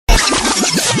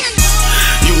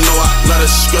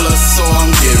Skrilla, so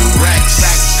I'm getting racks.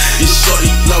 Your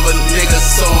shorty love a nigga,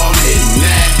 so I'm hitting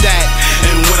that.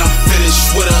 And when I'm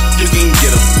finished with her, you can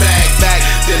get her back.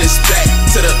 Then it's back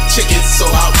to the chicken, so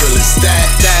how real is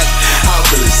that? How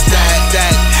real is that?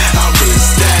 How real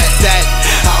is that?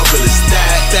 How real is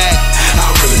that?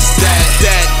 How real is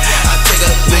that? I take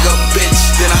a nigga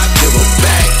bitch, then I give her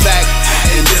back.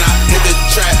 And then I hit the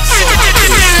trap, so how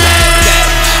real is that?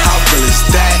 How real is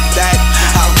that?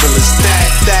 How real is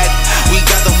that? We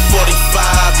got the 45,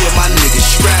 yeah, my niggas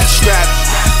strap.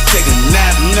 Take a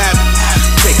nap,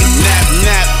 take a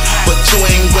nap. But you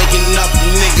ain't waking up,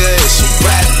 nigga, it's a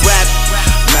rap.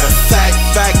 Matter of fact,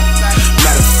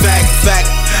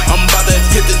 I'm about to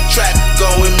hit the trap,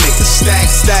 go and make a stack.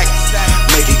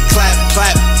 Make it clap,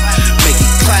 make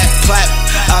it clap.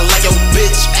 I like your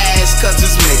bitch ass, cause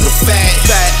it's mega fat.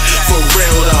 For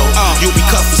real though, you be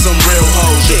cut for some real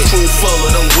hoes. Your crew full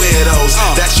of them weirdos.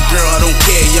 That's your girl, I don't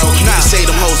care, yo. You can say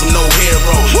them hoes, I'm no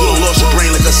hero. You done lost your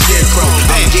brain like a scarecrow.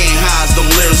 I'm getting high as them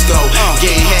lyrics go.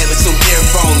 Getting head like some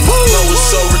earphones. My flow is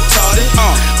so retarded,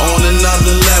 on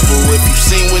another level. If you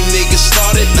seen when niggas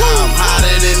started, now I'm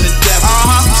hotter than the devil.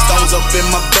 Some stones up in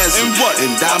my bezel,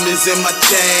 and diamonds in my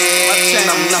chain.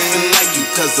 I'm nothing like you,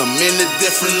 cause I'm in a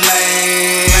different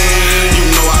lane. You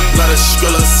know I love the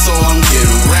Skrilla, so I'm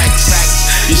getting racks.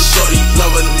 Your shorty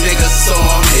love a nigga, so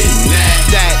I'm hitting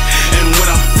that. And when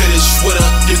I'm finished with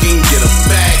her, you can get her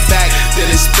back. Then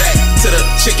it's back to the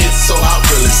chicken, so how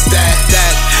real is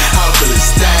that? How real is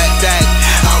that?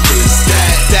 How real is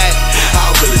that?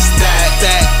 How real is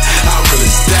that? How real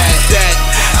is that?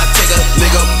 I take a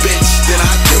nigga bitch, then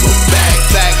I give her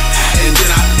back. And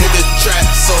then I hit the trap,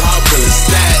 so how real is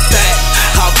that?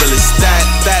 How real is that?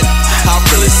 How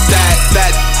real is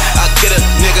that? I get a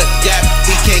nigga yap,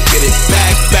 he can't get it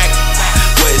back.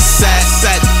 Where it's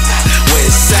at? Where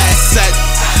it's at?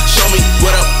 Show me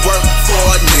what I work for,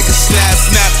 a nigga snap.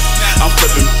 I'm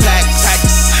flipping packs.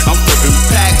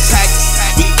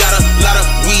 We got a lot of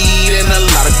weed and a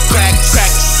lot of cracks.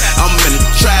 I'm in a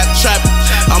trap.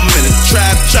 I'm in a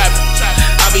trap.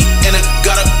 I be in a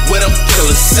gutter with a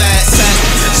killer sack.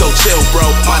 So chill, bro.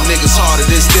 My niggas harder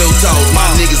than steel toes. My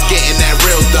niggas getting that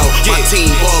real dough. My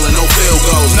team ballin', no field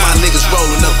goals. My niggas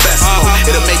rollin' the best smoke.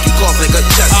 It'll make you cough like a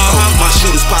chest cold. My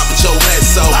shooters pop at your head,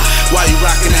 so why you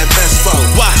rockin' that vest for?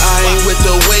 I ain't with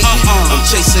the weight, I'm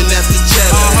chasing after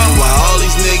cheddar. And while all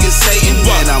these niggas hating,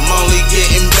 man, I'm only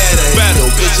getting better. Yo,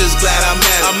 bitches glad I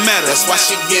met her. That's why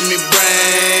she give me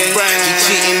brain. She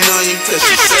cheating on you cause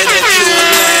she said that you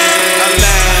a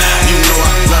lame. You know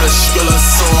I love the Skrilla,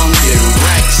 so I'm getting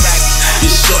racks.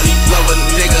 Your shorty love a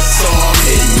nigga, so I'm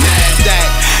hitting that.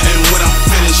 And when I'm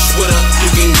finished with her, you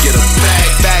can get her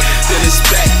back. Then it's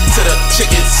back to the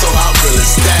chicken, so how real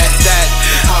is that?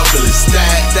 How real is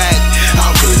that?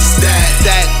 How real is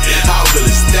that? How real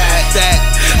is that?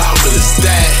 How real is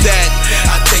that?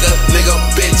 I take a nigga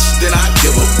bitch, then I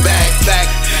give her back.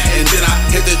 And then I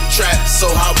hit the trap, so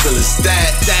how real is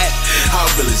that? How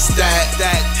real is that?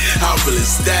 How real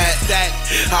is that?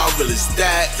 How real is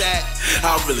that?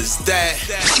 How real is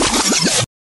that?